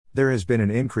There has been an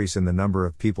increase in the number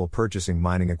of people purchasing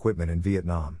mining equipment in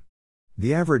Vietnam.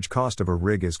 The average cost of a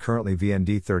rig is currently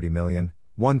VND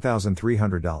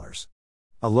 $30,001,300.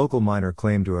 A local miner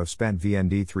claimed to have spent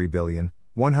VND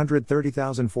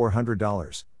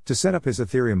 $3,130,400 to set up his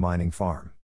Ethereum mining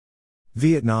farm.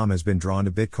 Vietnam has been drawn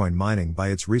to Bitcoin mining by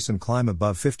its recent climb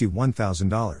above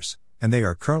 $51,000, and they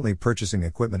are currently purchasing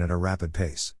equipment at a rapid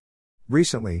pace.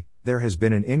 Recently, there has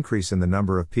been an increase in the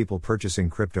number of people purchasing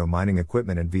crypto mining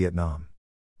equipment in Vietnam.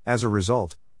 As a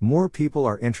result, more people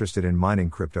are interested in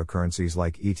mining cryptocurrencies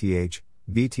like ETH,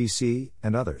 BTC,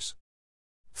 and others.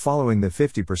 Following the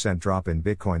 50% drop in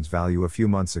Bitcoin's value a few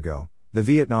months ago, the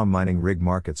Vietnam mining rig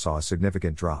market saw a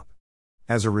significant drop.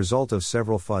 As a result of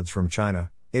several FUDs from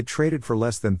China, it traded for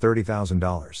less than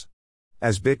 $30,000.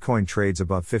 As Bitcoin trades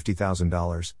above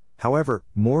 $50,000, however,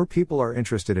 more people are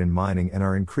interested in mining and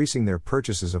are increasing their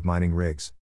purchases of mining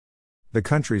rigs. The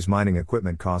country's mining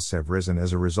equipment costs have risen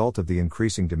as a result of the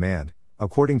increasing demand,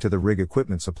 according to the rig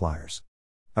equipment suppliers.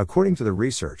 According to the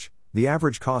research, the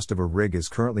average cost of a rig is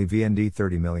currently VND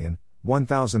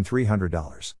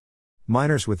 $30,001,300.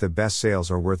 Miners with the best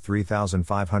sales are worth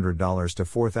 $3,500 to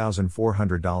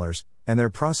 $4,400, and their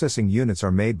processing units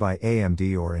are made by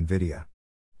AMD or NVIDIA.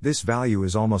 This value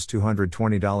is almost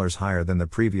 $220 higher than the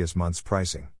previous month's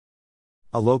pricing.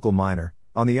 A local miner,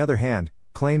 on the other hand,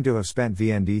 claimed to have spent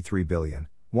VND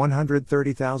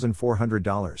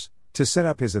 $3,130,400 to set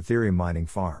up his Ethereum mining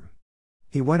farm.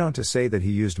 He went on to say that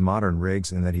he used modern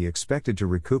rigs and that he expected to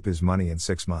recoup his money in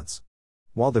 6 months.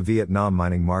 While the Vietnam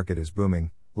mining market is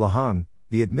booming, La Hung,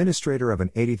 the administrator of an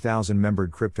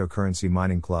 80,000-membered cryptocurrency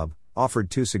mining club, offered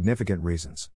 2 significant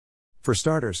reasons. For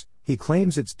starters, he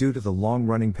claims it's due to the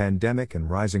long-running pandemic and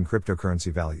rising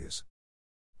cryptocurrency values.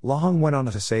 La Hung went on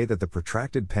to say that the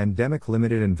protracted pandemic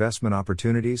limited investment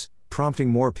opportunities, prompting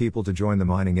more people to join the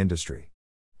mining industry.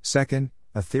 Second,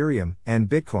 Ethereum and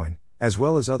Bitcoin, as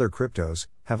well as other cryptos,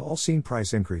 have all seen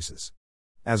price increases.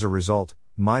 As a result,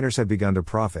 miners have begun to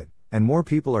profit, and more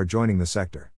people are joining the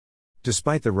sector.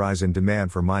 Despite the rise in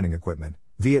demand for mining equipment,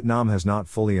 Vietnam has not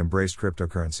fully embraced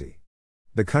cryptocurrency.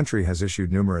 The country has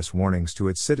issued numerous warnings to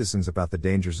its citizens about the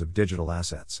dangers of digital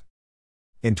assets.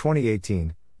 In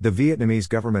 2018, the Vietnamese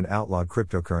government outlawed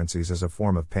cryptocurrencies as a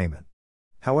form of payment.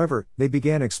 However, they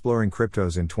began exploring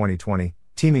cryptos in 2020,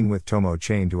 teaming with Tomo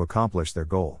Chain to accomplish their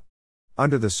goal.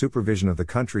 Under the supervision of the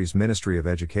country's Ministry of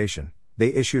Education,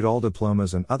 they issued all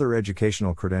diplomas and other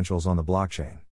educational credentials on the blockchain.